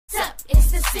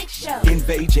Show.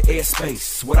 Invade your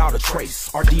airspace without a trace.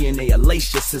 Our DNA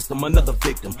lace your system, another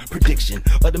victim. Prediction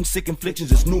of them sick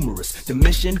inflictions is numerous. The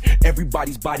mission,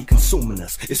 everybody's body consuming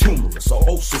us. It's humorous,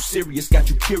 oh so serious,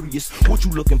 got you curious. What you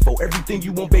looking for? Everything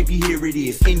you want, baby, here it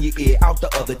is. In your ear, out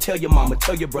the other. Tell your mama,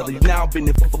 tell your brother. You've now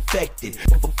been perfected,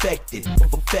 perfected, perfected. Now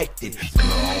been perfected.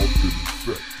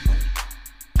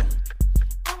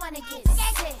 I wanna get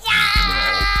sick.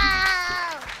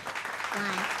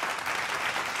 Why?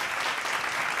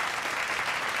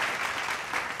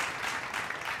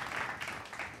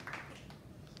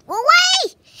 Well,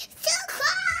 wait! Too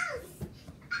close!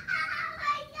 Oh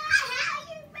my God, how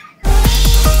you better?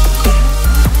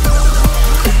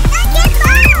 Not get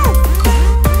close!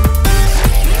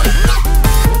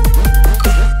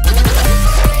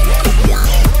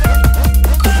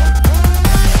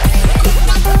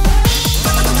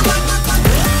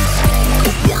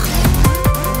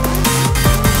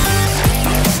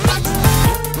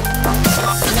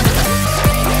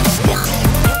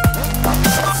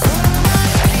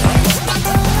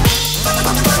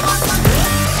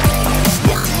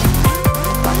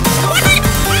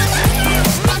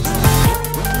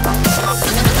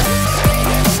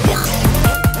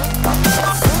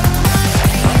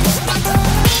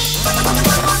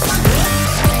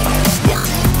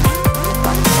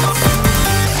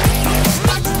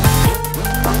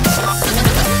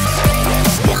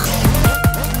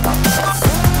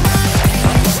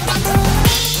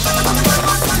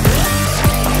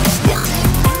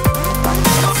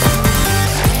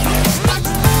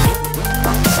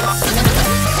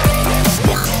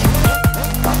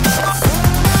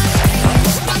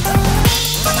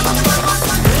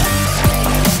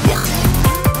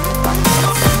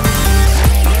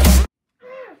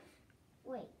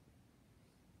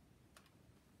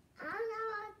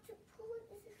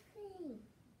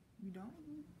 You don't?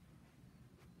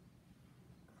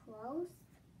 Close.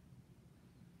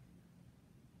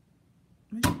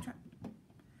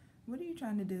 What are you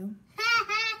trying to do?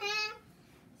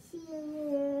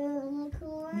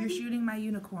 Unicorn. You're shooting my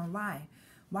unicorn. Why?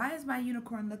 Why is my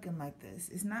unicorn looking like this?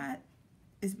 It's not.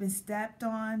 It's been stepped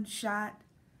on, shot,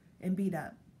 and beat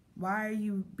up. Why are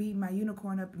you beating my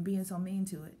unicorn up and being so mean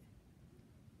to it?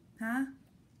 Huh?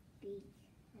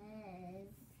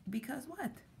 Because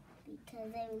what?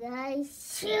 Because I'm gonna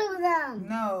shoot them.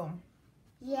 No.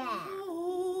 Yeah.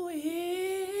 Oh, yes.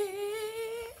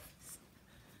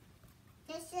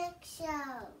 The SiQ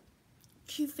Show.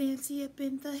 Q fancy up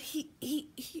in the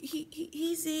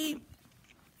easy.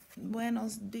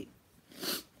 Buenos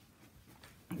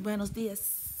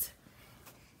dias.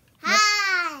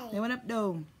 Hi. Hey, what up,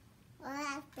 though?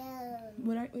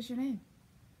 What up, What's your name?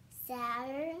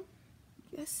 Saturn.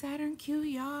 That's Saturn-Q,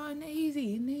 y'all. In the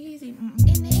easy. In the easy. In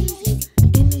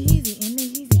the easy.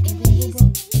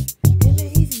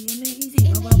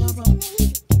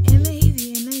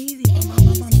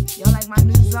 Y'all like my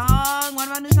new song? One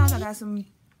of my new songs. I got some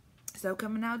stuff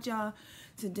coming out, y'all.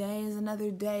 Today is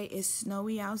another day. It's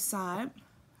snowy outside.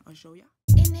 I'll show y'all.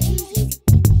 In the easy.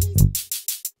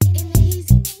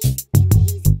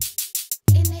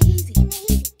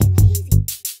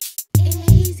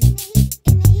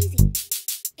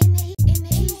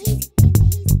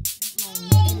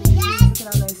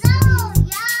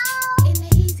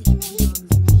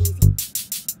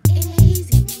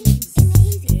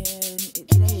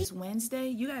 Wednesday,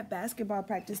 you got basketball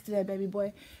practice today, baby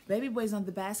boy. Baby boy's on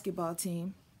the basketball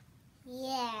team.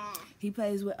 Yeah. He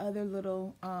plays with other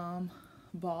little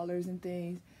ballers and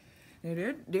things.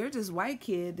 And they're just white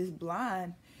kid, this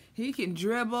blonde. He can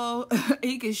dribble,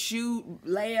 he can shoot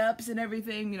layups and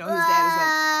everything. You know, his dad is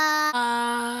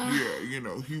like, yeah, you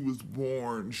know, he was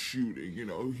born shooting. You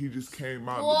know, he just came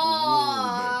out of the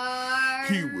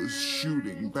womb and he was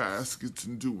shooting baskets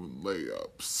and doing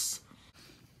layups.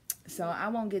 So I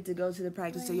won't get to go to the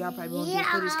practice, so y'all probably won't get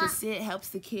footage because Sid helps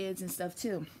the kids and stuff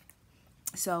too.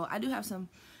 So I do have some.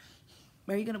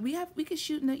 Are you gonna? We can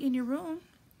shoot in your room.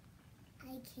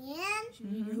 I can.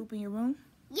 Shooting your hoop in your room.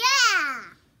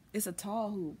 Yeah. It's a tall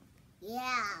hoop.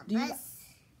 Yeah. Do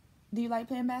you like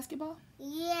playing basketball?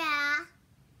 Yeah.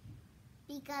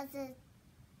 Because a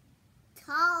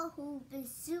tall hoop is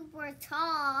super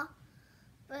tall,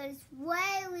 but it's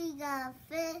way we gonna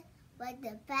fit. But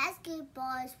the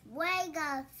basketball is way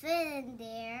gonna fit in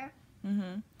there.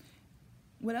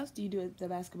 What else do you do at the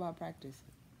basketball practice?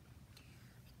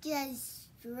 Just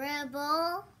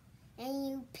dribble and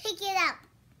you pick it up.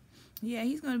 Yeah,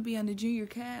 he's going to be on the junior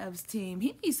Cavs team.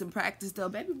 He needs some practice, though.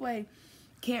 Baby boy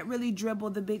can't really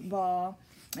dribble the big ball.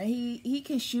 And he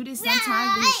can shoot it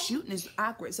sometimes, but his shooting is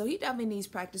awkward. So he definitely needs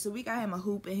practice. So we got him a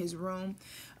hoop in his room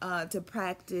to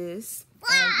practice.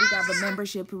 We got a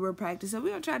membership who will practice. So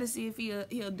we're going to try to see if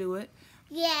he'll do it.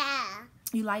 Yeah.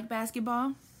 You like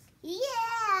basketball? Yeah.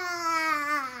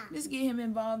 Just get him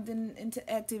involved into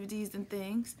activities and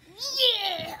things.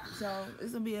 Yeah. So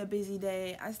it's going to be a busy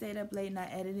day. I stayed up late and I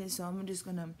edited, so I'm just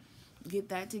going to get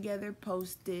that together,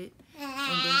 post it, and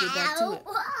then get back to it.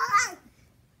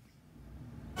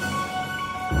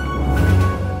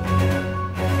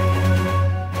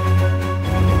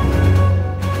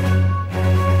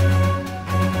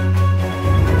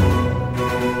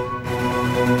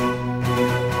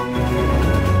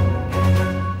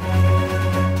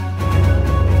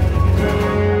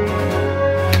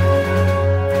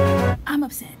 I'm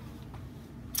upset,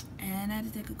 and I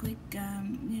had to take a quick,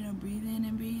 breathe in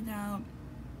and breathe out.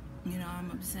 I'm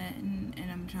upset, and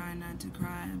I'm trying not to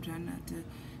cry. I'm trying not to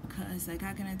cuss. Like,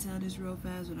 how can I tell this real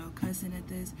fast without cussing at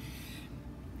this?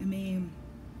 I mean,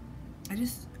 I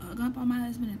just hung up on my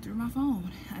husband and threw my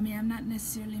phone. I mean, I'm not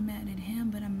necessarily mad at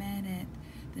him, but I'm mad at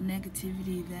the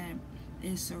negativity that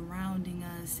is surrounding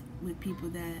us with people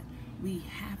that we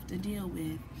have to deal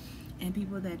with, and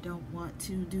people that don't want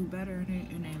to do better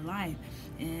in their life.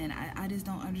 And I just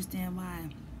don't understand why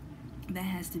that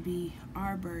has to be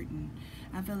our burden.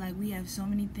 I feel like we have so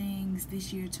many things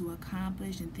this year to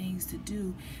accomplish and things to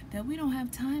do that we don't have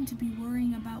time to be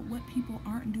worrying about what people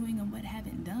aren't doing and what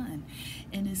haven't done.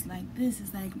 And it's like this,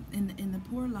 it's like in the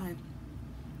poor life,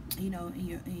 in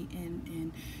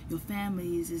your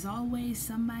families, is always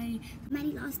somebody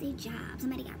lost their job,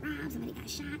 somebody got robbed, somebody got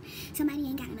shot, somebody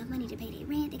ain't got enough money to pay their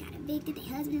rent, they got evicted,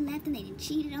 their husband left them, they done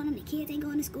cheated on them, their kids ain't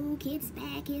going to school, kids is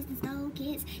bad, kids is stole,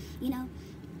 kids,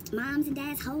 moms and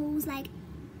dads hoes. Like,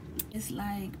 it's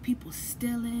like people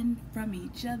stealing from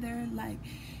each other. Like,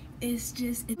 it's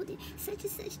just such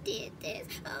and such did this,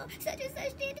 oh, such and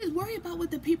such did this. Just worry about what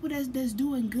the people that's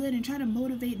doing good and try to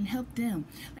motivate and help them.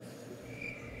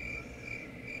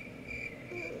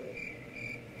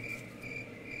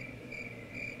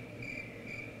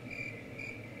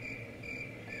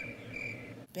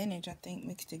 Spinach, I think,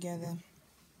 mixed together,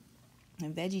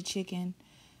 and veggie chicken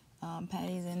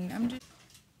patties, and I'm just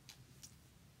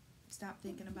stop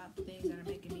thinking about the things that are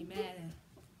making me mad. And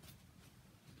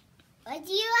what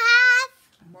do you have?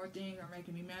 more things are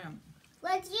making me mad.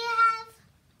 What do you have?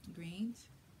 Greens.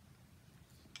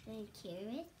 And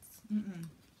carrots.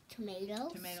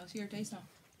 Tomatoes. Tomatoes. Here, taste them.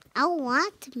 I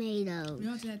want tomatoes. You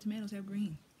don't have to have tomatoes. Have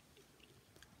green.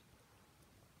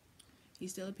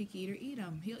 He's still a picky eater. Eat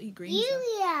them. He'll eat greens. You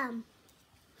eat them.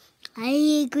 I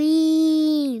eat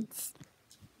greens.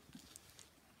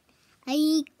 I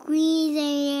eat greens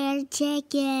and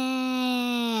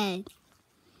chicken.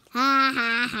 Ha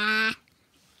ha ha.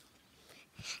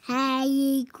 I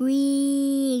eat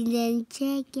greens and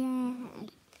chicken.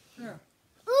 Sure.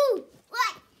 Ooh,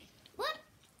 what? What?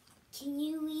 Can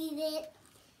you eat it?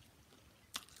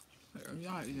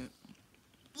 Yeah, eat it.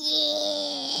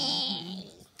 Yeah.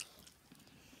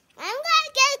 I'm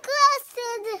gonna get close to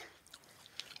the...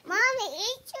 Mommy,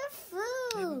 eat your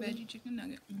food. Have a veggie chicken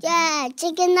nugget. Yeah,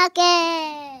 chicken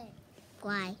nugget.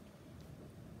 Why?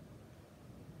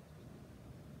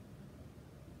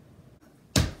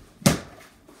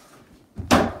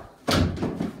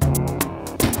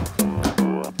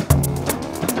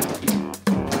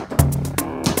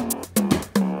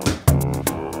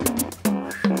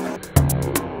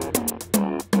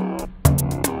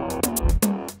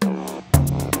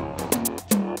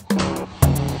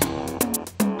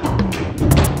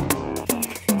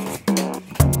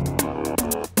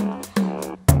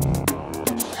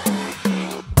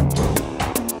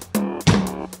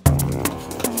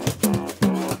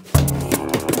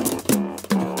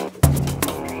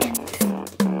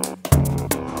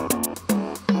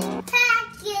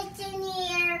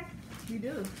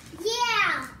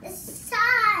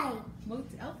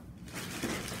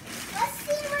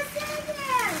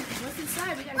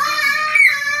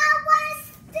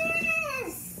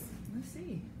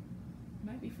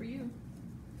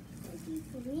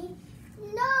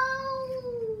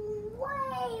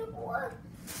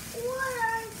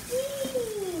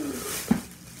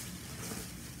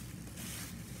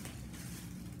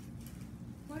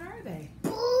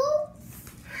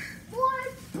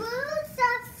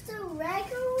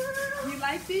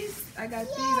 I got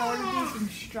these, all of these in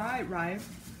stride, right? I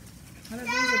thought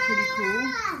these are pretty cool.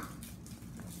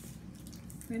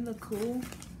 They look cool.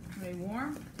 Are they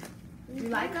warm? You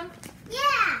like them?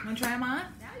 Yeah. Want to try them on?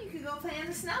 Now you can go play in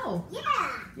the snow. Yeah.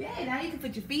 Yeah, now you can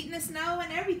put your feet in the snow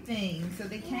and everything. So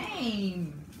they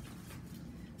came.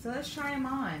 So let's try them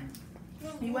on.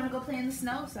 You want to go play in the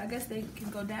snow? So I guess they can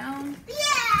go down. Yeah,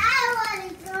 I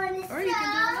want to go in the snow. Or you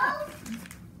can do them up.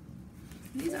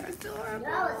 These are adorable.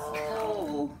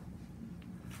 Oh,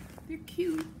 they're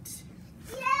cute.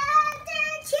 Yeah,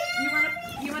 they're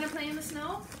cute. You wanna play in the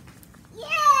snow?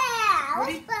 Yeah. What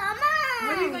are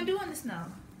you gonna do in the snow?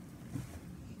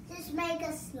 Just make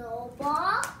a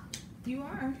snowball. You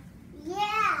are.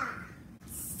 Yeah.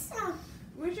 So,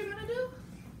 What you gonna do?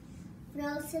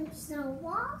 throw some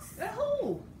snowballs. At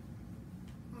who?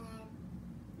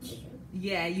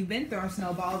 Yeah, you've been throwing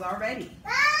snowballs already.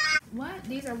 Ah! What?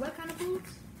 These are what kind of boots?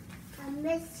 A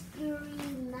mystery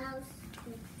mouse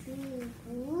couture.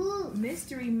 Ooh.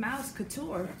 Mystery Mouse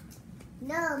Couture.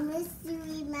 No,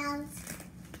 mystery mouse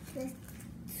couture.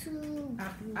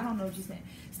 I don't know what you're saying.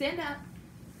 Stand up.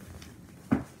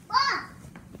 What?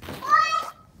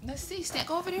 What? Let's see.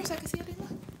 Go over there so I can see how they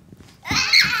look.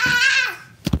 Ah!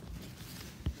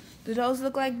 Do those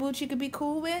look like boots you could be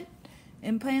cool with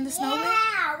and play in the snow with?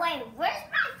 Yeah, wait, where's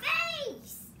my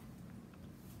face?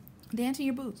 Dance in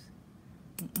your boots.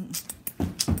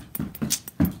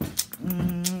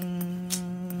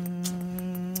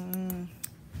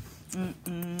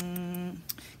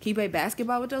 Can you play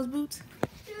basketball with those boots?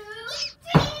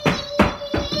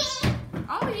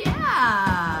 Oh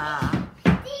yeah.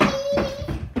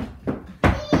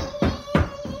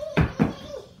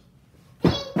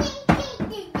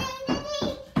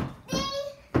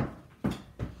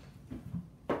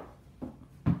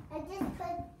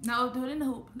 No, do it in the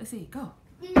hoop. Let's see. Go.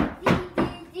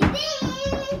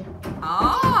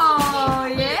 Oh,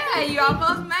 yeah. You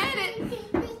almost made it.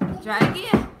 Try it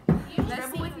again.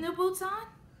 Let's see with new boots on.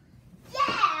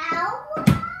 Yeah.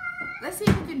 Let's see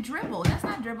if you can dribble. That's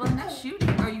not dribbling. That's shooting.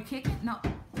 Are you kicking? No.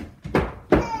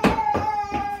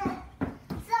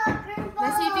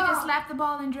 Let's see if you can slap the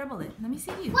ball and dribble it. Let me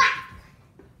see you.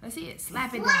 Let's see it.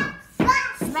 Slap it down.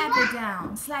 Slap it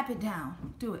down. Slap it down.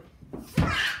 Do it.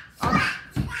 Oh.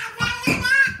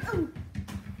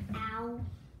 Ow.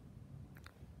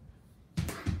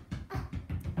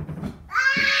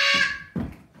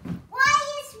 Why are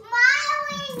you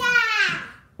smiling at?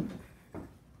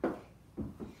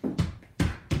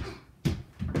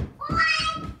 What?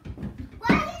 Why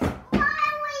are you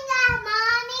smiling at,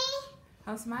 Mommy?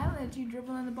 I'm smiling at you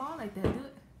dribbling the ball like that. Do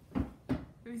it.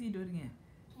 Let me see you do it again.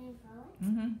 Can you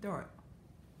throw it? Throw it.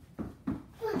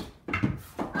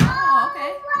 Oh,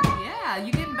 okay. Yeah,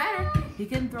 you're getting better. He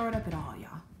couldn't throw it up at all,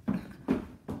 y'all.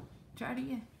 Try it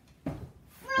again. Okay.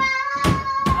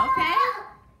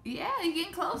 Yeah, you're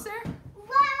getting closer.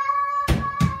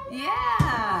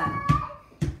 Yeah.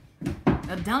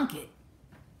 Now dunk it.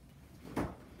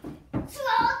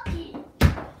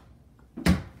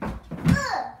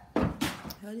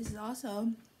 So this is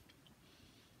also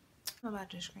about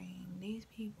the screen. These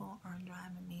people are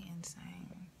driving me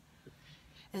insane.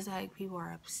 It's like people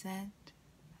are upset.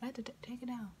 I had to take it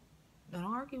down. Don't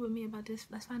argue with me about this.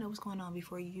 Let's find out what's going on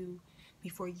before you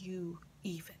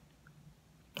even.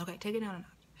 Okay, take it down a notch.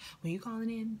 When you calling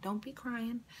in, don't be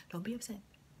crying. Don't be upset.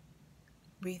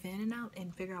 Breathe in and out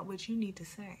and figure out what you need to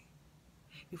say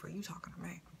before you talking to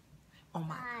me. Oh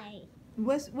my. Hi.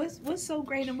 What's so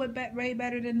great and what way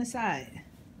better than the side?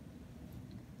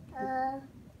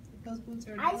 Those boots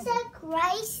are I said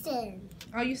Christen.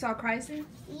 Oh, you saw Christen?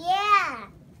 Yeah.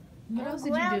 What else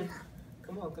did you do?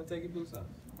 Come on, come take your boots off.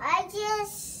 I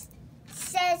just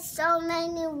said so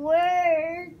many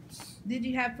words. Did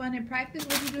you have fun in practice?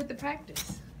 What did you do at the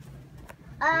practice?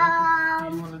 How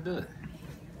do you want to do it?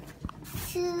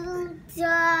 To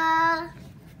the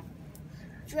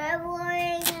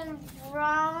dribbling and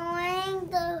throwing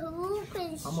the hoop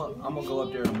and I'm gonna go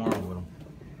up there tomorrow with him.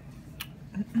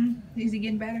 Is he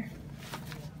getting better?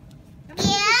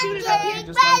 getting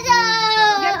Just better.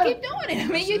 Yeah, keep doing it. I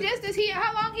mean, you just as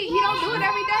how long he don't do it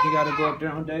every day. You gotta go up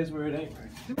there on days where it ain't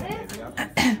right.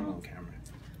 On camera.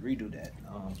 Redo that.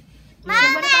 Mom,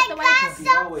 what about the I got whiteboard?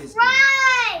 some always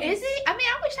fries. Is he? I mean,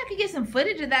 I wish I could get some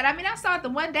footage of that. I mean, I saw it the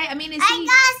one day. I mean, is he? I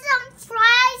got some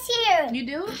fries here. You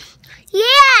do?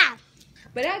 Yeah.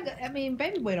 But I mean,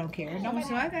 baby boy don't care. No,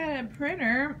 so I got a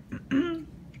printer.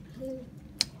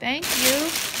 Thank you.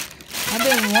 I've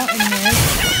been wanting this.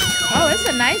 Oh, it's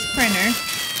a nice printer.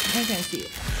 I can't see it.